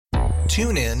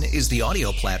TuneIn is the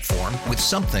audio platform with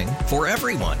something for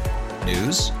everyone.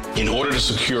 News. In order to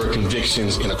secure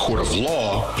convictions in a court of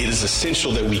law, it is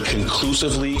essential that we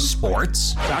conclusively.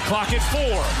 Sports. Got clock at 4.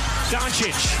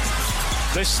 Doncic.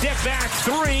 The step back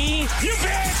 3. You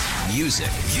bet. Music.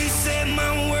 You set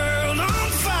my world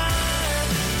on fire.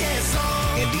 Yes,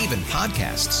 and even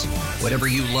podcasts. Whatever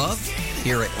you love,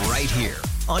 hear it right here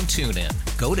on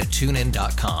TuneIn. Go to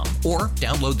TuneIn.com or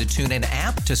download the TuneIn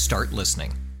app to start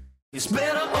listening. It's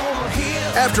better over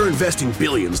here. After investing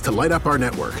billions to light up our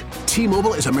network,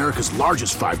 T-Mobile is America's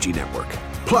largest 5G network.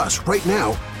 Plus, right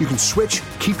now, you can switch,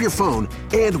 keep your phone,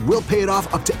 and we'll pay it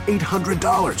off up to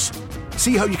 $800.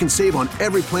 See how you can save on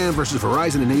every plan versus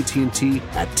Verizon and AT&T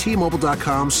at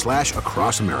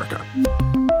T-Mobile.com/across America.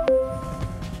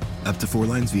 Up to 4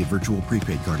 lines via virtual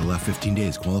prepaid card. Allow 15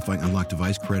 days. Qualifying unlocked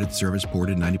device credit service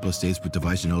ported 90-plus states with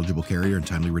device and eligible carrier and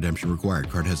timely redemption required.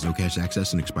 Card has no cash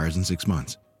access and expires in 6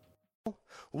 months.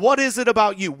 What is it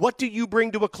about you? What do you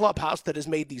bring to a clubhouse that has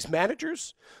made these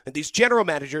managers and these general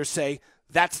managers say,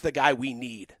 that's the guy we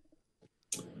need?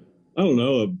 I don't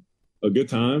know, a good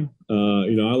time.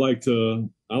 I like to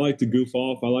goof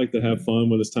off. I like to have fun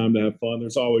when it's time to have fun.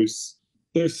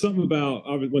 There's something about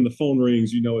when the phone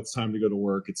rings, it's time to go to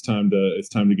work. It's time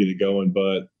to get it going.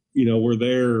 But, we're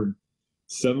there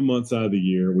 7 months out of the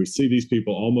year. We see these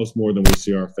people almost more than we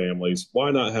see our families.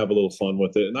 Why not have a little fun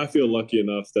with it? And I feel lucky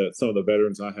enough that some of the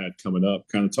veterans I had coming up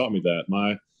kind of taught me that.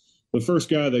 The first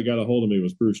guy that got a hold of me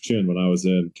was Bruce Chin when I was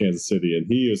in Kansas City, and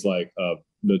he is like a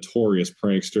notorious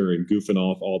prankster and goofing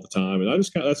off all the time. And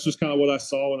that's just kind of what I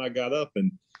saw when I got up.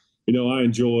 And I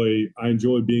enjoy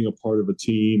being a part of a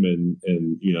team and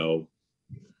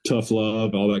tough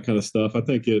love, all that kind of stuff. I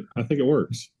think it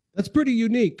works. That's pretty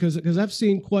unique because I've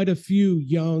seen quite a few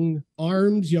young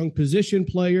arms, young position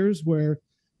players where,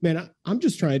 man, I'm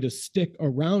just trying to stick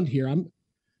around here.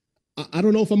 I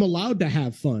don't know if I'm allowed to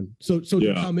have fun. So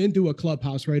to come into a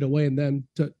clubhouse right away and then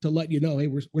to let you know, hey,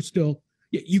 we're still,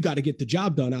 you got to get the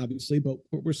job done, obviously, but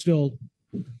we're still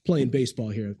playing baseball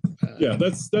here.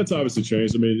 That's obviously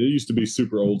changed. I mean, it used to be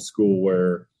super old school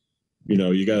where,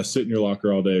 you got to sit in your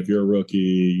locker all day. If you're a rookie,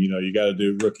 you got to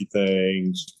do rookie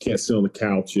things. You can't sit on the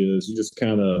couches. You just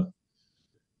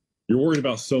you're worried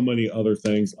about so many other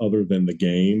things other than the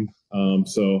game.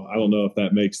 So I don't know if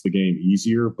that makes the game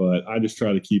easier, but I just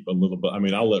try to keep a little bit. I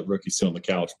mean, I'll let rookies sit on the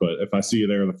couch, but if I see you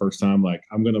there the first time,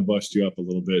 I'm going to bust you up a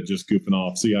little bit, just goofing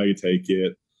off, see how you take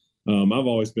it. I've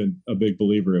always been a big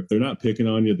believer. If they're not picking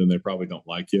on you, then they probably don't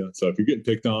like you. So if you're getting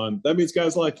picked on, that means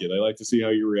guys like you. They like to see how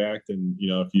you react. And,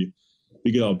 if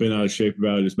you get all bent out of shape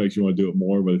about it, it just makes you want to do it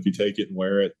more. But if you take it and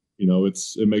wear it,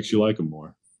 it makes you like them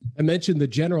more. I mentioned the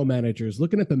general managers.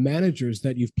 Looking at the managers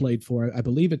that you've played for, I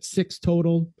believe it's 6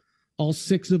 total. All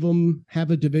 6 of them have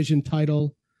a division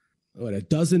title. A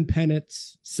dozen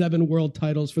pennants, 7 world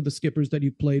titles for the skippers that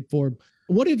you've played for.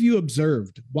 What have you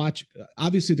observed?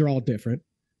 Obviously, they're all different.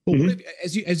 But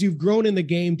as you've grown in the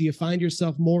game, do you find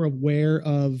yourself more aware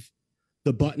of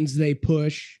the buttons they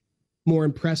push, more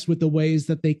impressed with the ways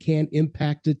that they can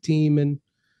impact a team and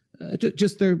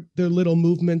just their little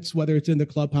movements, whether it's in the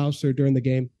clubhouse or during the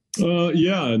game?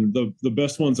 And the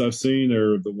best ones I've seen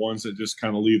are the ones that just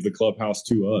kind of leave the clubhouse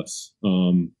to us.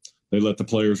 They let the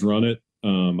players run it.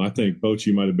 I think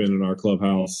Bochy might have been in our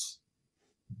clubhouse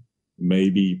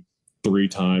maybe 3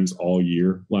 times all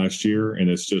year last year, and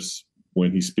it's just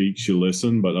when he speaks, you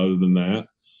listen. But other than that,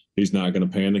 he's not going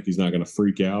to panic. He's not going to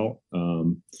freak out.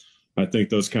 I think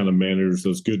those kind of managers,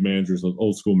 those good managers, those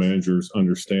old school managers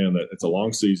understand that it's a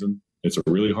long season. It's a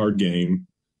really hard game.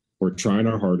 We're trying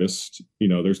our hardest.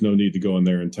 There's no need to go in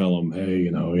there and tell them, hey,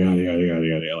 yada, yada, yada,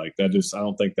 yada. Like that I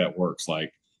don't think that works.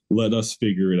 Like, let us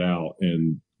figure it out.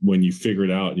 And when you figure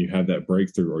it out and you have that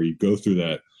breakthrough or you go through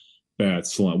that bad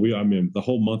slump, the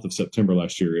whole month of September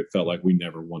last year, it felt like we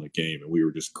never won a game and we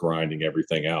were just grinding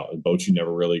everything out. And Bochy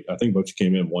I think Bochy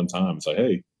came in one time and said,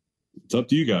 hey, it's up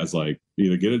to you guys. Like,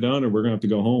 either get it done or we're going to have to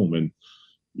go home. And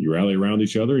you rally around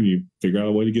each other and you figure out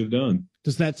a way to get it done.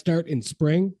 Does that start in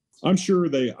spring? I'm sure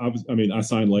I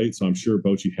signed late, so I'm sure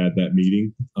Bochy had that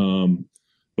meeting.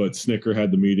 But Snicker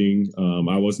had the meeting.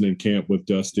 I wasn't in camp with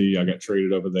Dusty. I got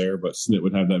traded over there, but Snit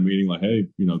would have that meeting like, hey,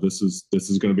 this is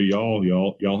going to be y'all.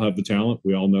 Y'all have the talent.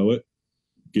 We all know it.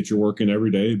 Get your work in every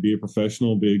day. Be a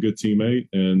professional. Be a good teammate.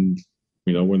 And,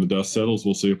 when the dust settles,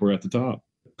 we'll see if we're at the top.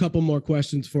 Couple more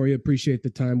questions for you. Appreciate the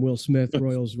time. Will Smith,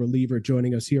 Royals reliever,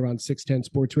 joining us here on 610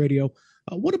 Sports Radio.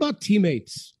 What about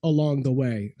teammates along the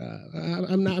way?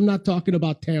 I'm not talking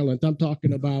about talent. I'm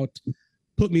talking about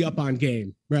put me up on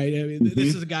game, right? I mean,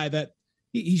 This is a guy that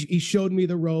he showed me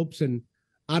the ropes, and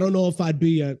I don't know if I'd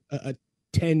be a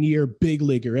 10-year big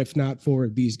leaguer, if not for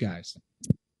these guys?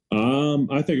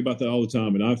 I think about that all the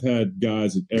time, and I've had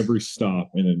guys at every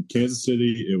stop. And in Kansas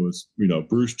City, it was,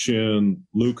 Bruce Chin,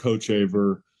 Luke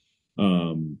Hochaver,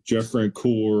 Jeff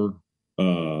Francoeur,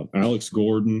 Alex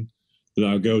Gordon. Then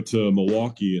I go to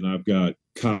Milwaukee, and I've got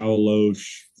Kyle Loesch,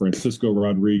 Francisco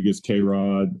Rodriguez,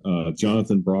 K-Rod,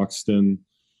 Jonathan Broxton,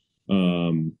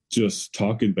 just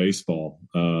talking baseball.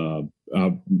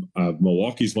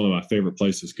 Milwaukee's one of my favorite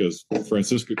places because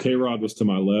Francisco K-Rod was to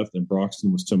my left and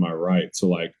Broxton was to my right.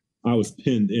 So, I was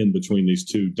pinned in between these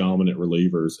two dominant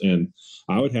relievers, and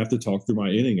I would have to talk through my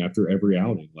inning after every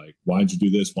outing. Like, why'd you do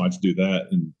this? Why'd you do that?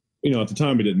 And, at the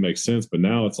time it didn't make sense, but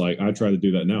now it's like, I try to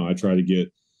do that now. I try to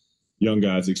get young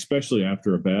guys, especially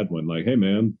after a bad one, like, hey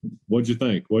man, what'd you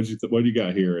think? What do you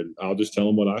got here? And I'll just tell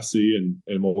them what I see,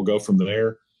 and we'll go from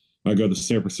there. I go to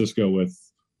San Francisco with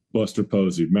Buster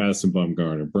Posey, Madison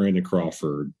Bumgarner, Brandon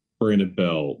Crawford, Brandon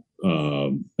Belt,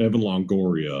 Evan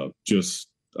Longoria. Just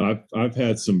I've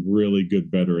had some really good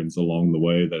veterans along the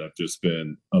way that have just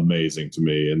been amazing to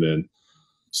me. And then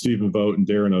Stephen Vogt and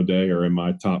Darren O'Day are in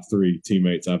my top 3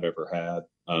 teammates I've ever had.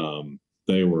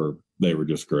 They were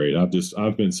just great.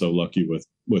 I've been so lucky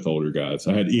with older guys.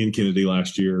 I had Ian Kennedy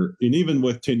last year, and even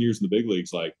with 10 years in the big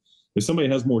leagues, like, if somebody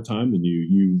has more time than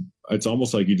you, it's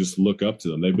almost like you just look up to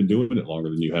them. They've been doing it longer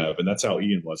than you have. And that's how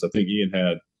Ian was. I think Ian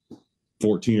had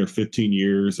 14 or 15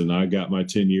 years, and I got my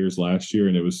 10 years last year.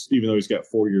 And it was, even though he's got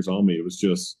 4 years on me, it was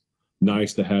just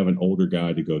nice to have an older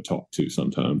guy to go talk to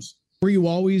sometimes. Were you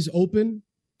always open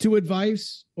to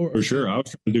advice? For sure. I was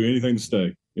trying to do anything to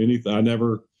stay. Anything. I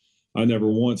never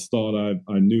once thought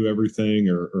I knew everything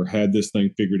or had this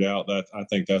thing figured out. That I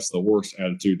think that's the worst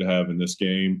attitude to have in this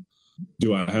game.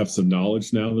 Do I have some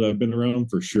knowledge now that I've been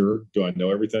around? For sure. Do I know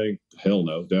everything? Hell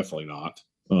no, definitely not.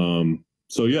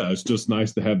 So yeah, it's just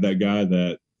nice to have that guy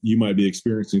that you might be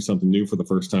experiencing something new for the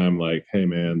first time. Like, hey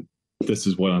man, this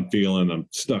is what I'm feeling. I'm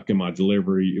stuck in my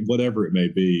delivery, whatever it may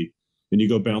be. And you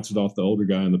go bounce it off the older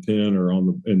guy in the pen or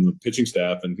in the pitching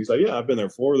staff. And he's like, yeah, I've been there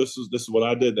before. This is what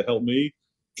I did to help me.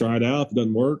 Try it out. If it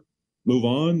doesn't work, move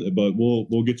on. But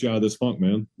we'll get you out of this funk,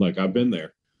 man. Like, I've been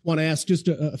there. Want to ask just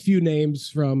a few names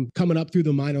from coming up through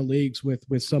the minor leagues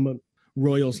with some of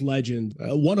Royals legend.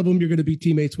 One of them you're going to be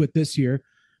teammates with this year,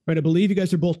 right? I believe you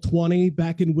guys are both 20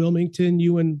 back in Wilmington,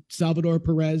 you and Salvador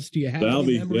Perez. Do you have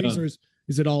any memories, or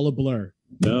is it all a blur?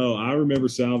 No, I remember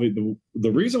Salvi.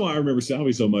 The reason why I remember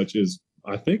Salvi so much is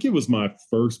I think it was my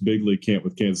first big league camp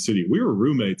with Kansas City. We were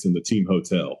roommates in the team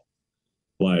hotel.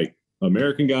 Like,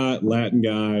 American guy, Latin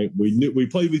guy. We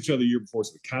played with each other the year before,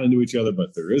 so we kind of knew each other,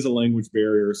 but there is a language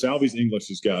barrier. Salvi's English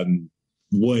has gotten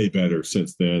way better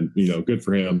since then. Good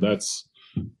for him.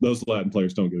 Those Latin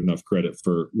players don't get enough credit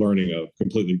for learning a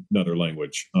completely another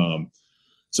language.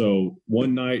 So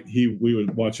one night we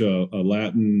would watch a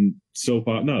Latin soap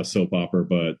opera, not a soap opera,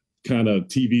 but kind of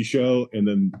TV show. And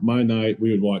then my night we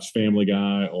would watch Family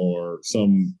Guy or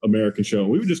some American show.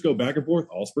 We would just go back and forth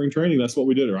all spring training. That's what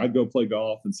we did. Or I'd go play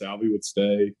golf and Salvi would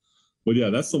stay. But yeah,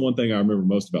 that's the one thing I remember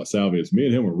most about Salvi is me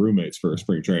and him were roommates for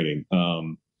spring training.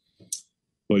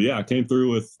 But yeah, I came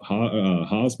through with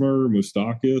Hosmer,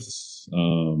 Moustakis,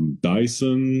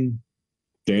 Dyson,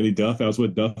 Danny Duff. I was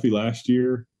with Duffy last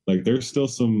year. Like, there's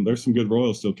some good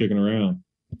Royals still kicking around.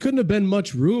 Couldn't have been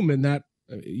much room in that.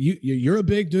 You're a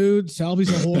big dude.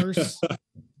 Salvi's a horse.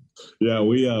 Yeah,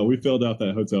 we filled out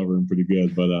that hotel room pretty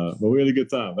good, but we had a good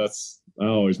time. I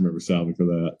always remember Salvi for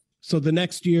that. So the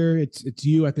next year, it's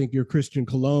you. I think you're Christian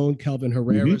Colon, Kelvin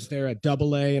Herrera's there at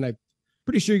AA, and I'm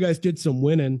pretty sure you guys did some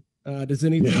winning. Does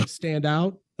anything stand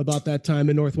out about that time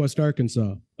in Northwest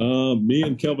Arkansas? Me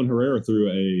and Kelvin Herrera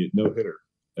threw a no-hitter.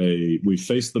 We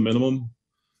faced the minimum.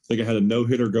 I think I had a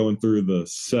no-hitter going through the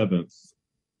 7th.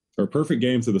 Our perfect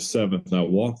game to the 7th, and I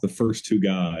walked the first 2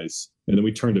 guys, and then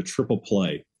we turned a triple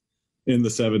play in the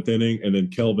 7th inning, and then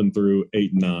Kelvin threw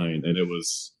 8 and 9, and it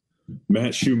was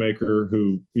Matt Shoemaker,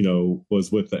 who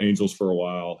was with the Angels for a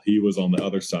while. He was on the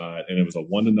other side, and it was a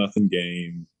 1-0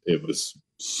 game. It was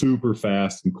super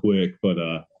fast and quick, but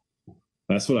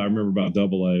that's what I remember about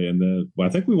AA. And then I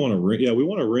think we won a ring. Yeah, we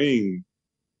won a ring.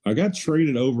 I got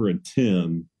traded over in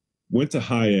 10, went to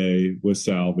High A with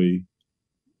Salvi.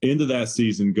 Into that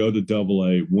season, go to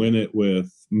AA, win it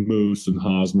with Moose and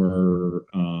Hosmer,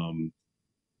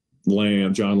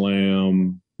 Lamb, John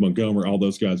Lamb, Montgomery, all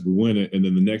those guys. We win it, and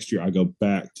then the next year I go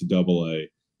back to AA,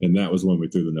 and that was when we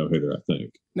threw the no-hitter, I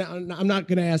think. Now, I'm not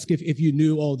going to ask if you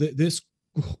knew, this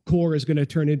core is going to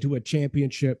turn into a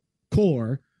championship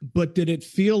core, but did it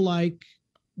feel like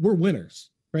we're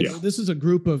winners, right? Yeah. This is a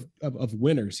group of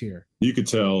winners here. You could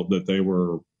tell that they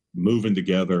were moving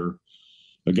together.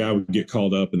 a guy would get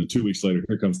called up, and then 2 weeks later,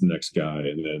 here comes the next guy,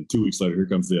 and then 2 weeks later, here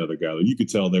comes the other guy. You could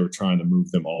tell they were trying to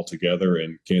move them all together,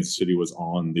 and Kansas City was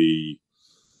on the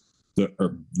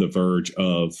verge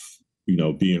of, you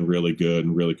know, being really good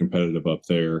and really competitive up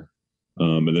there.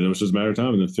 And then it was just a matter of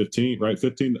time. And then 15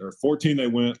 or 14 they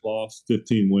went, lost,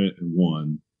 15 went and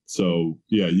won. So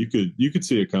yeah, you could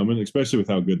see it coming, especially with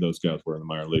how good those guys were in the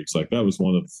minor leagues. Like that was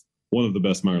one of the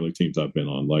best minor league teams I've been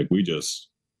on. Like we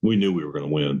knew we were going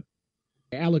to win.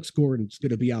 Alex Gordon's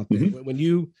going to be out there. Mm-hmm. When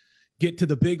you get to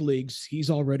the big leagues, he's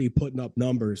already putting up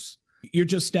numbers. You're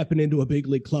just stepping into a big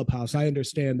league clubhouse. I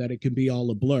understand that it can be all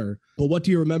a blur, but what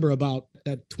do you remember about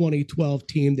that 2012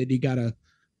 team that you got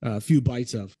a few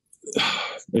bites of?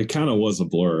 It kind of was a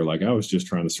blur. Like I was just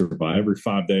trying to survive. Every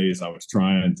 5 days I was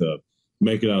trying to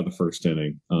make it out of the first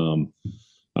inning.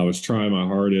 I was trying my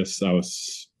hardest. I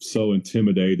was so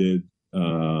intimidated.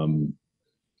 I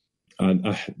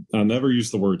never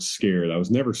used the word scared. I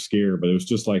was never scared, but it was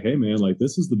just like, hey man, like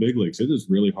this is the big leagues. It is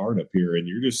really hard up here. And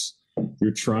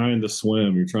you're trying to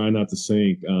swim. You're trying not to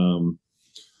sink.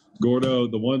 Gordo,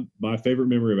 my favorite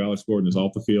memory of Alex Gordon is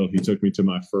off the field. He took me to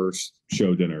my first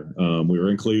show dinner. We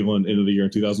were in Cleveland, end of the year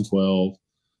in 2012.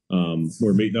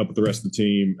 We're meeting up with the rest of the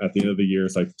team at the end of the year.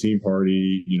 It's like the team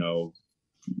party, you know,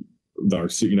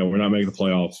 we're not making the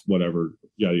playoffs, whatever,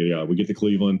 yada, yada, yada. We get to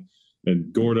Cleveland,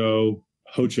 and Gordo,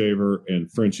 Hochaver,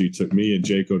 and Frenchie took me and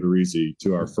Jake Odorizzi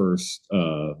to our first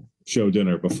show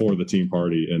dinner before the team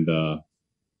party. And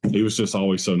he was just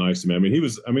always so nice to me. I mean,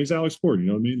 he's Alex Gordon,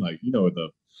 you know what I mean? Like, you know,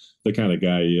 the kind of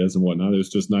guy he is and whatnot. It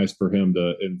was just nice for him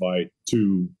to invite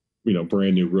 2, you know,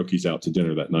 brand new rookies out to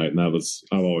dinner that night. And I've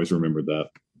always remembered that.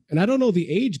 And I don't know the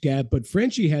age gap, but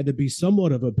Frenchie had to be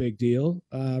somewhat of a big deal,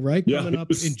 right? Yeah, coming up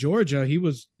in Georgia, he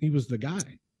was the guy.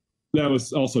 That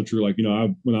was also true. Like, you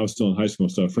know, when I was still in high school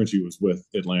and stuff, Frenchie was with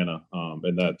Atlanta.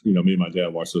 And that, you know, me and my dad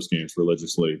watched those games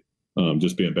religiously,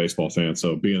 just being baseball fans.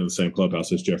 So being in the same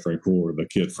clubhouse as Jeffrey and Core, the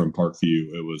kid from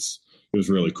Parkview, it was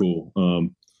really cool.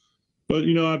 But,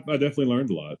 you know, I definitely learned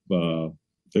a lot.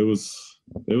 It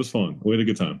was fun. We had a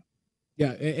good time.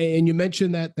 Yeah. And you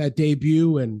mentioned that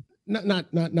debut, and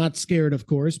not scared, of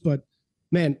course, but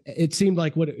man, it seemed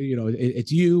like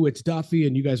it's Duffy,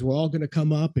 and you guys were all going to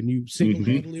come up, and you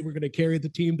single-handedly were going to carry the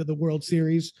team to the World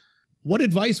Series. What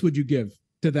advice would you give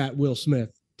to that Will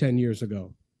Smith 10 years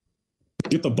ago?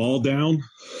 Get the ball down.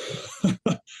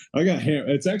 I got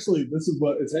hammered. It's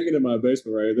hanging in my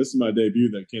basement right here. This is my debut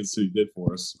that Kansas City did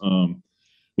for us.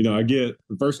 You know, I get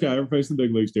the first guy ever faced in the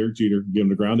big leagues, Derek Jeter, give him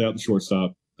the ground out the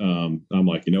shortstop. I'm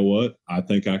like, you know what? I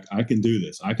think I can do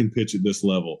this. I can pitch at this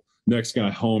level. Next guy,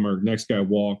 homer. Next guy,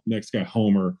 walk. Next guy,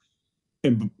 homer.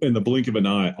 And in the blink of an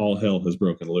eye, all hell has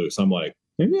broken loose. I'm like,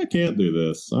 maybe I can't do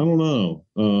this. I don't know.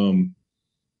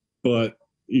 But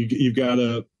you've got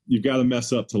to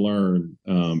mess up to learn.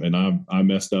 And I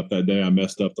messed up that day. I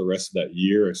messed up the rest of that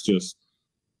year. It's just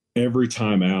every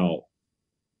time out,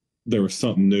 there was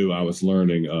something new I was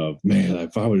learning of, man,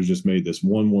 if I would have just made this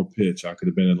one more pitch, I could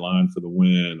have been in line for the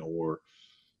win, or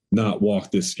not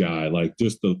walk this guy. Like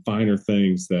just the finer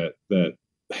things that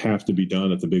have to be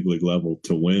done at the big league level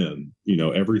to win. You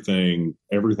know, everything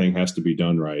has to be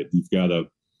done right. You've got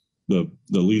the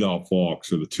leadoff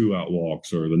walks, or the 2-out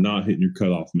walks, or the not hitting your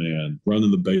cutoff man,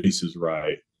 running the bases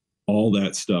right. All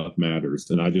that stuff matters.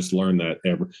 And I just learned that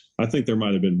I think there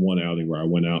might have been one outing where I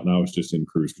went out and I was just in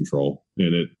cruise control,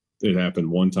 and it happened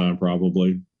one time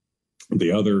probably.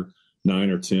 The other 9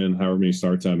 or 10, however many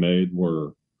starts I made,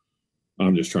 were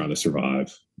I'm just trying to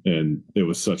survive. And it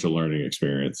was such a learning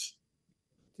experience.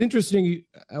 Interesting.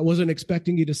 I wasn't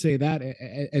expecting you to say that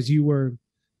as you were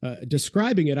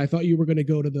describing it. I thought you were going to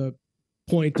go to the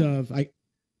point of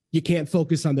you can't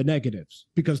focus on the negatives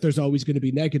because there's always going to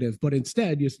be negative. But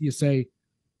instead, you say,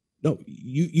 no,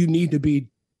 you need to be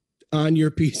on your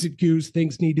P's and Q's.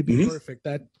 Things need to be perfect.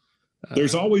 That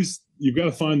there's always, you've got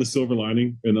to find the silver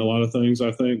lining in a lot of things,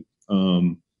 I think.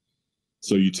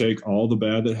 So you take all the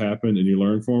bad that happened and you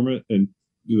learn from it. And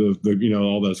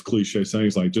all those cliche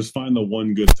sayings, like just find the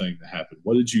one good thing that happened.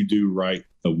 What did you do right?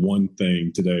 The one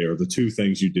thing today, or the 2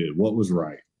 things you did, what was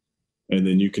right? And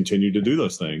then you continue to do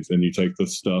those things, and you take the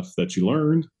stuff that you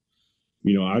learned.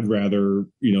 You know, I'd rather,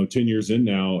 10 years in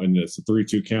now, and it's a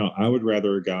 3-2 count, I would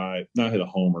rather a guy not hit a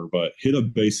homer, but hit a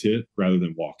base hit rather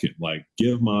than walk it. Like,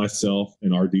 give myself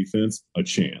and our defense a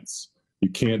chance. You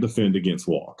can't defend against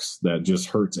walks. That just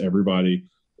hurts everybody,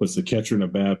 puts the catcher in a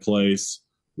bad place,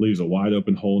 leaves a wide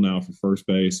open hole now for first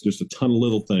base. Just a ton of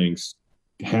little things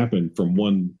happen from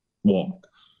one walk.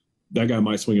 That guy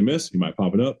might swing and miss. He might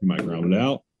pop it up. He might ground it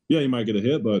out. Yeah, he might get a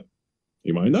hit, but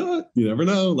he might not. You never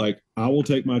know. Like, I will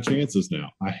take my chances now.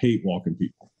 I hate walking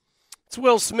people. It's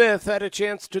Will Smith. Had a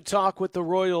chance to talk with the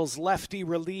Royals lefty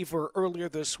reliever earlier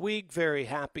this week. Very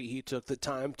happy he took the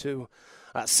time to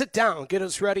sit down, get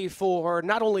us ready for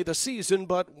not only the season,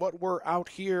 but what we're out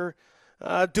here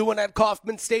doing at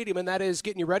Kauffman Stadium, and that is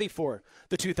getting you ready for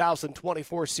the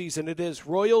 2024 season. It is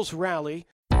Royals Rally.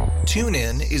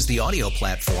 TuneIn is the audio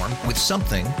platform with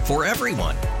something for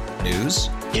everyone. News.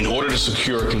 In order to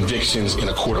secure convictions in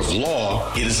a court of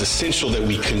law, it is essential that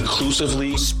we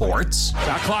conclusively. Sports.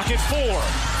 The clock at 4.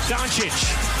 Doncic.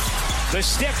 The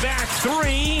step back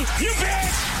 3. You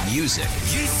bet. Music.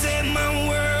 You set my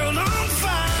world on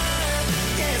fire.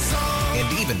 Yes,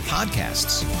 and even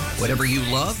podcasts. Whatever you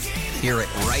love, hear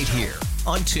it right here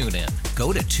on TuneIn.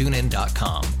 Go to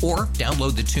TuneIn.com or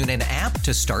download the TuneIn app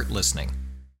to start listening.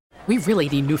 We really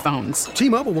need new phones.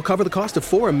 T-Mobile will cover the cost of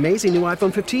 4 amazing new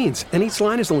iPhone 15s, and each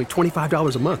line is only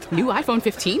 $25 a month. New iPhone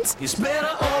 15s? it's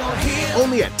better over here.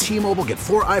 Only at T-Mobile, get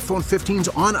 4 iPhone 15s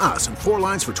on us and 4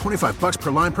 lines for $25 per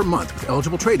line per month with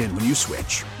eligible trade-in when you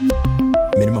switch.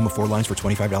 Minimum of 4 lines for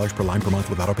 $25 per line per month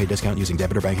with autopay discount using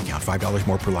debit or bank account. $5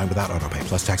 more per line without autopay,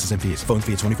 plus taxes and fees. Phone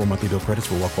fee at 24 monthly bill credits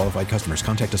for well-qualified customers.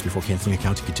 Contact us before canceling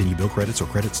account to continue bill credits or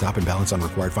credit stop and balance on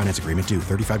required finance agreement due.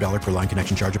 $35 per line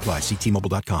connection charge applies. See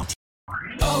T-Mobile.com.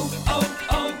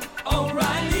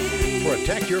 O'Reilly.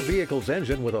 Protect your vehicle's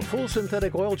engine with a full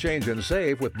synthetic oil change and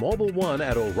save with Mobile One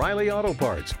at O'Reilly Auto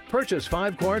Parts. Purchase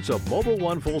 5 quarts of Mobile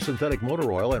One full synthetic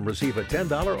motor oil and receive a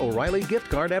 $10 O'Reilly gift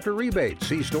card after rebate.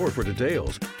 See store for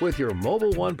details. With your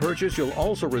Mobile One purchase, you'll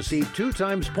also receive 2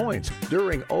 times points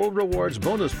during O Rewards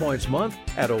Bonus Points Month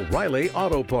at O'Reilly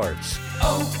Auto Parts.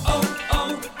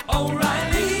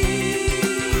 O'Reilly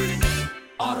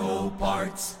Auto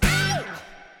Parts.